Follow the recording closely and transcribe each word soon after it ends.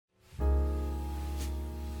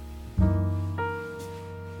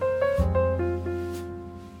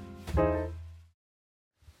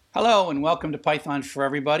Hello and welcome to Python for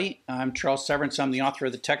Everybody. I'm Charles Severance. I'm the author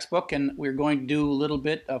of the textbook, and we're going to do a little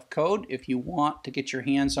bit of code. If you want to get your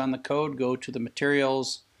hands on the code, go to the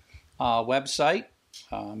materials website,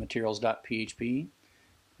 materials.php,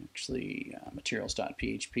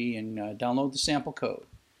 materials.php, and download the sample code.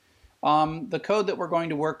 The code that we're going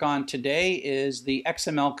to work on today is the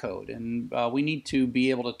XML code, and we need to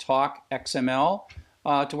be able to talk XML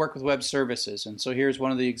to work with web services. And so here's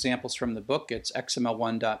one of the examples from the book. It's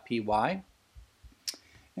xml1.py.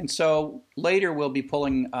 And so later we'll be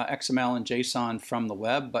pulling XML and JSON from the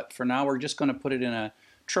web, but for now we're just going to put it in a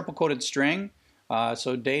triple-quoted string,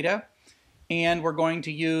 so data. And we're going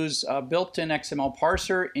to use a built-in XML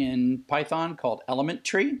parser in Python called element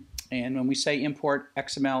tree. And when we say import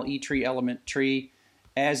XML etree element tree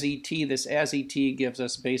as et, this as et gives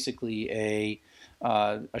us basically a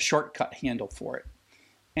shortcut handle for it.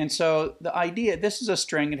 And so the idea, this is a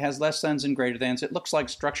string, it has less thans and greater thans. It looks like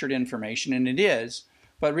structured information, and it is,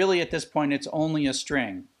 but really at this point it's only a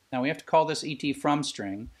string. Now we have to call this et from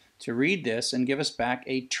string to read this and give us back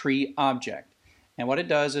a tree object. And what it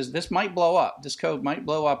does is this might blow up, this code might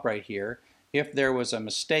blow up right here if there was a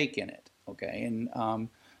mistake in it. Okay, and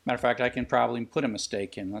matter of fact, I can probably put a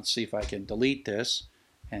mistake in. Let's see if I can delete this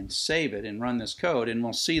and save it and run this code, and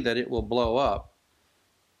we'll see that it will blow up.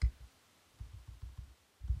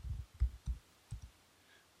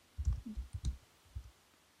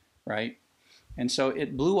 Right? And so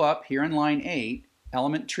it blew up here in line 8.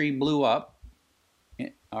 Element tree blew up,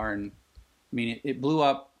 it blew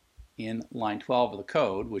up in line 12 of the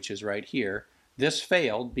code, which is right here. This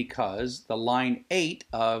failed because the line 8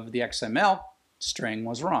 of the XML string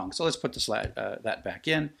was wrong. So let's put this, that back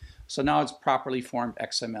in. So now it's properly formed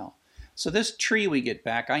XML. So this tree we get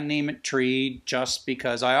back, I name it tree just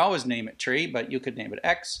because I always name it tree, but you could name it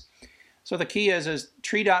X. So the key is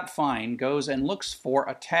tree.find goes and looks for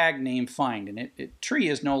a tag named find, and tree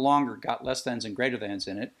is no longer got less thans and greater thans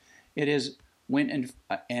in it. It is went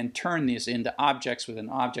and turned these into objects within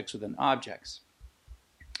objects within objects.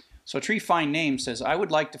 So tree find name says I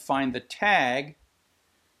would like to find the tag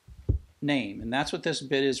name, and that's what this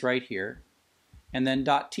bit is right here. And then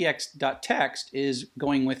 .text is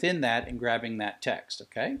going within that and grabbing that text.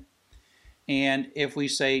 Okay. And if we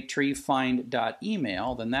say tree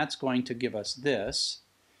find.email, then that's going to give us this.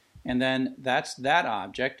 And then that's that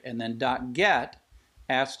object. And then .get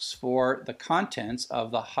asks for the contents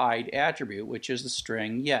of the hide attribute, which is the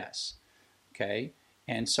string yes. Okay.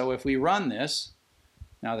 And so if we run this,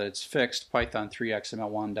 now that it's fixed, Python 3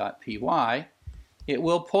 xml1.py, it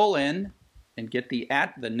will pull in and get the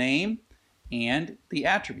name and the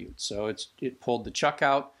attribute. So it pulled the chuck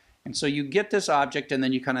out. And so you get this object and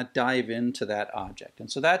then you kind of dive into that object.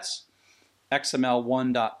 And so that's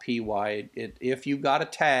xml1.py. If you've got a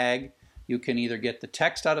tag, you can either get the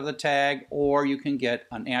text out of the tag or you can get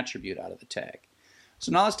an attribute out of the tag.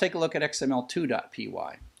 So now let's take a look at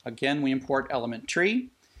xml2.py. Again, we import element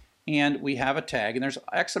tree and we have a tag. And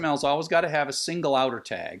XML's always got to have a single outer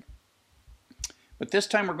tag. But this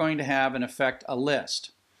time we're going to have, in effect, a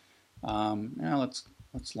list. Now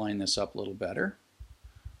let's line this up a little better.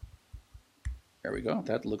 There we go.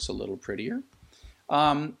 That looks a little prettier.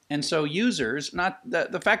 And so users,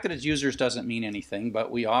 the fact that it's users doesn't mean anything, but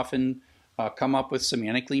we often come up with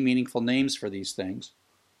semantically meaningful names for these things.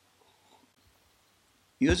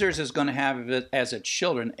 Users is going to have as its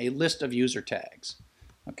children a list of user tags.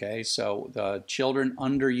 Okay, so the children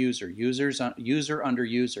under user, user under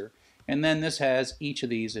user, and then this has each of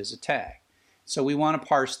these as a tag. So we want to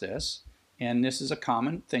parse this, and this is a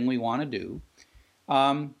common thing we want to do.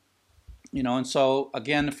 And so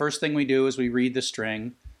again, the first thing we do is we read the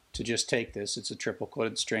string to just take this. It's a triple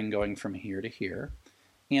quoted string going from here to here.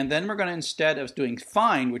 And then we're going to, instead of doing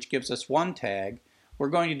find, which gives us one tag, we're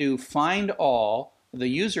going to do find all the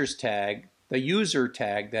users tag, the user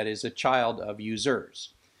tag that is a child of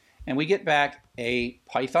users. And we get back a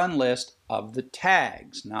Python list of the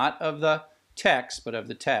tags, not of the text, but of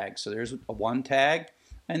the tags. So there's one tag,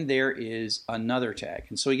 and there is another tag.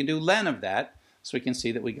 And so we can do len of that, so we can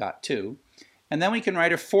see that we got 2. And then we can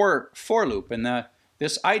write a for loop, and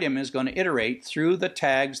this item is going to iterate through the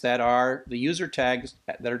tags that are the user tags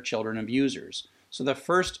that are children of users. So the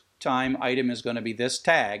first time item is going to be this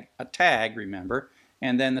tag, a tag, remember,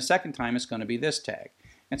 and then the second time it's going to be this tag.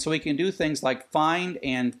 And so we can do things like find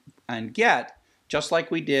and get, just like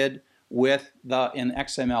we did with in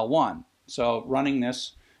XML1. So running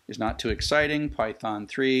this is not too exciting. Python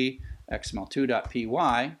 3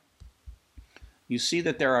 xml2.py. You see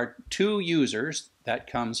that there are 2 users. That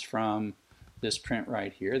comes from this print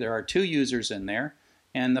right here. There are 2 users in there.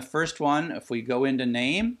 And the first one, if we go into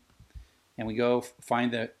name and we go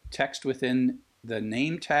find the text within the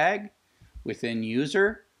name tag within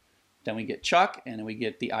user. Then we get Chuck, and then we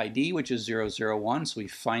get the ID, which is 001. So we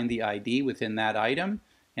find the ID within that item,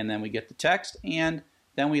 and then we get the text, and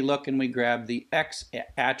then we look and we grab the X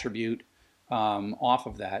attribute off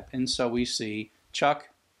of that. And so we see Chuck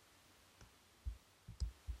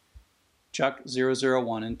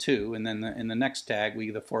 001 and 2, and then in the next tag,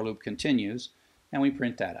 the for loop continues, and we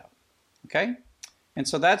print that out. Okay? And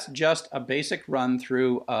so that's just a basic run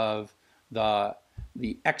through of the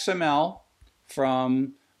XML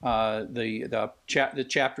from the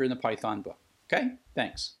chapter in the Python book. Okay?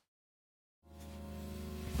 Thanks.